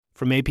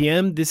From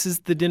APM, this is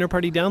the Dinner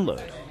Party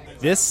Download.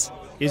 This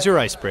is your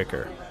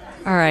icebreaker.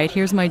 All right,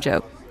 here's my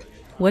joke.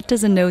 What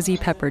does a nosy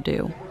pepper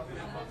do?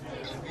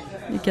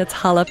 It gets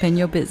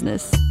jalapeno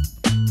business.